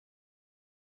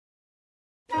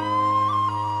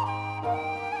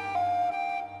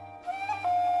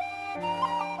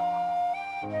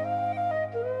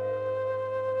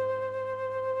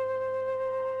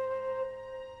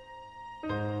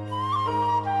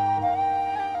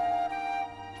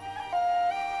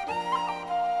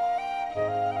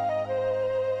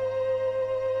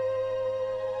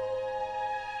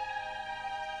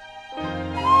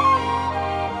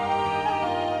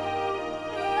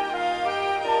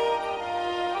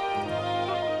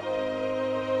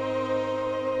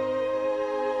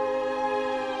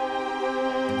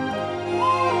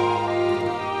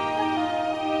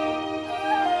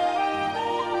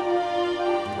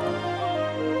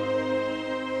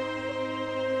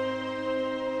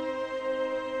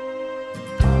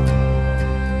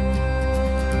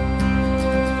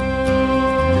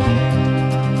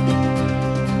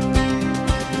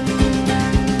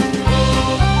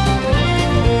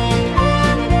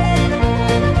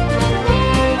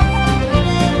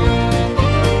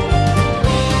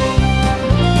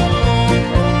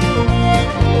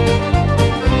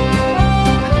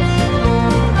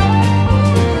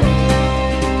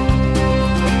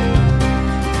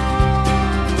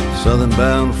Southern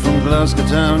bound from Glasgow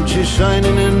town, she's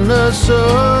shining in the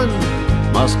sun.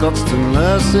 My Scotston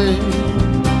lassie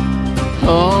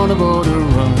on a border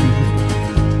run.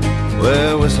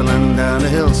 We're whistling down the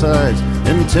hillsides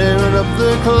and tearing up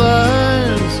the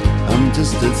climbs. I'm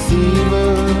just a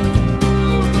thiever,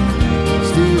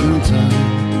 stealing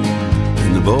time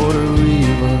in the border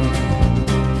river.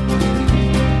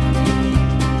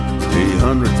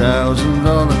 300,000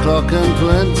 on the clock and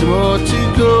plenty more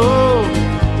to go.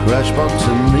 Crash box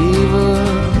and leave her,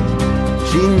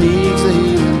 she needs a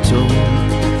healing toe.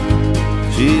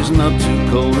 She's not too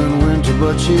cold in winter,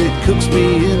 but she cooks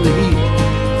me in the heat.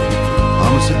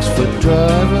 I'm a 6-foot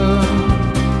driver,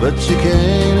 but she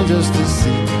can't adjust the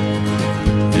seat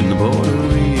in the border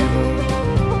river.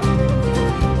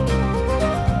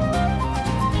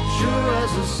 Sure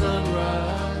as the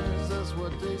sunrise, that's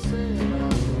what they say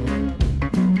about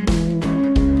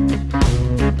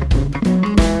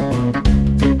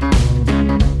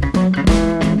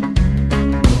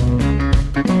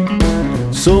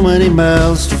so many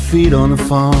mouths to feed on the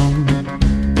farm.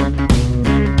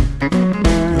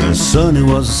 Her son, who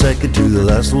was the second to the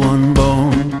last one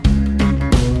born.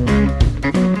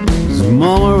 His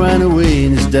mama ran away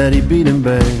and his daddy beat him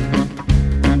back.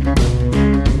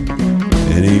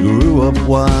 And he grew up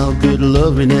wild, good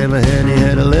love he never had. He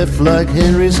had a left like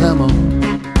Henry's hammer,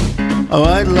 a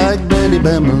right like Benny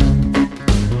Bamberlin.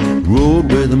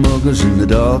 Rode with the muggers in the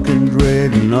dark and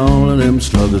dread, and all of them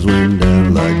sluggers went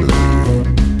down like lead.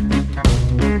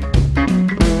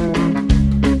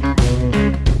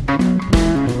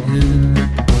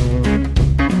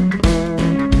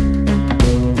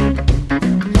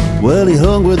 Well, he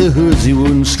hung with the hoods, he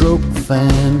wouldn't stroke the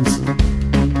fans,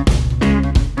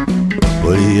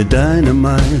 but he had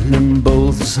dynamite in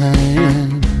both his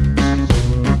hands.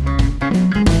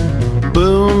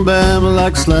 Boom, bam,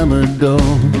 like slammer door.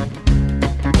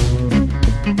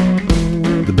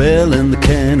 The bell and the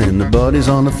can and the bodies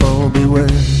on the floor, beware.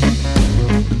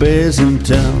 The bear's in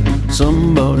town,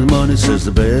 somebody's money says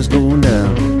the bear's going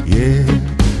down. Yeah,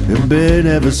 the bear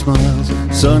never smiles.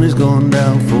 Sun is going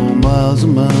down for miles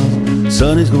and miles.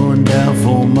 Sun is going down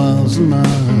for miles and miles.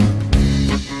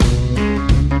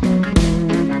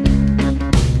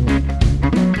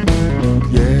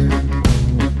 Yeah.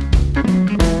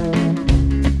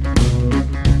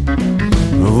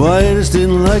 The Whites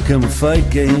didn't like him, fight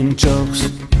game chokes.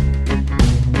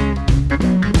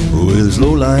 With his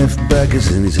low life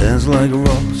backers in his hands like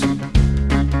rocks.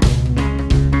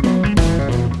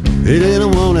 He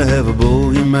didn't want to have a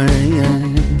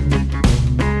bogeyman.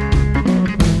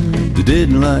 They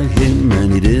didn't like him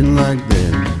and he didn't like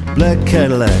them. Black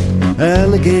Cadillac,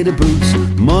 alligator boots,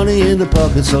 money in the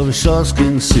pockets of his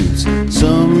sharkskin suits.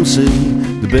 Some say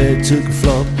the bear took a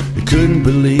flop. They couldn't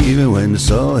believe it when they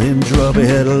saw him drop. He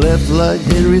had a left like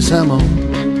Henry's hammer,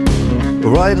 a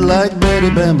right like Betty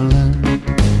Bamberlin.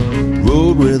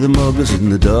 Rode with the muggers in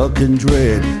the dark and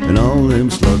dread, and all them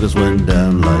sluggers went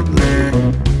down like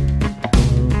lead.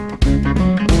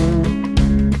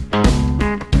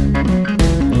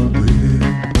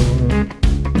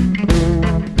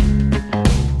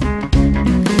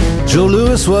 Joe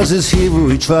Louis was his hero,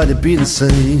 he tried to be the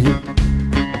same,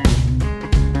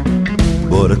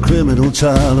 but a criminal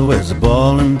child who wears a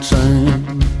ball and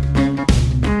chain.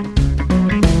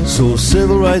 So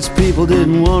civil rights people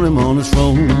didn't want him on his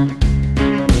throne,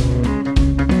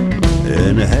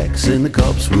 and the hacks and the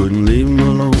cops wouldn't leave him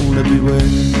alone. Everywhere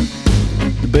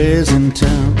the bear's in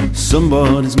town,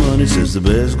 somebody's money says the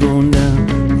bear's going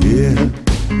down. Yeah,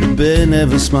 the bear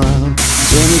never smiles.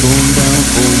 Sun is going down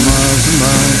for miles and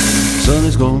miles. Sun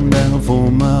is going down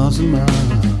for miles and miles.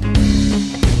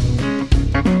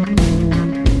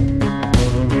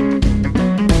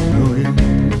 Oh yeah.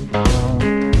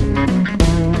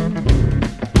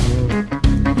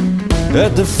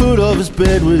 At the foot of his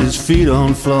bed with his feet on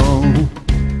the floor,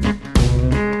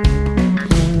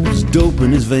 there's dope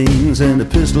in his veins and a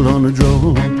pistol on the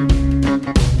drawer.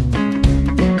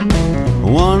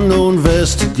 One no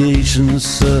investigation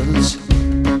says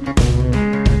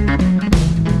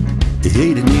he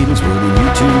hated needles but he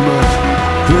knew too much.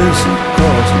 Chris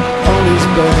Carlson on his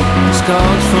back,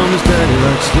 scars from his daddy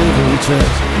like slavery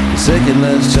tracks. The second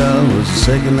last child was the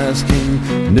second last king.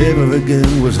 Never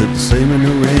again was it the same in the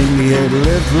ring. He had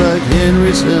left like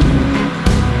Henry's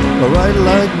hammer, a right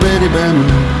like Betty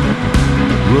Bamberlin.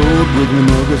 Rode with the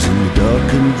muggers in the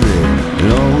dark and dread,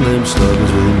 and all them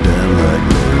sluggers went down like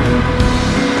lead.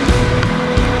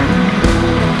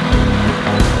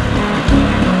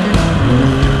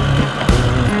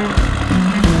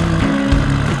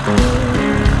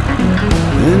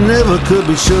 Never could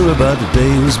be sure about the day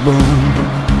he was born.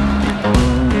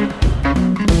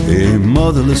 He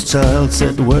motherless child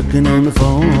set to working on the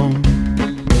farm.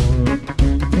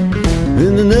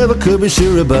 And they never could be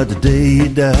sure about the day he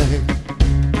died.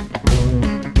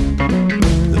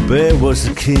 The bear was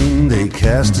the king they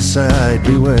cast aside.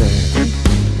 Beware,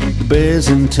 the bear's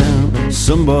in town.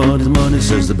 Somebody's money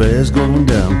says the bear's going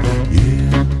down.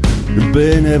 Yeah, the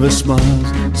bear never smiles.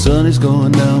 Sun is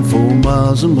going down for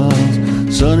miles and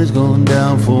miles. Sun is going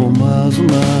down for miles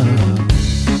and miles.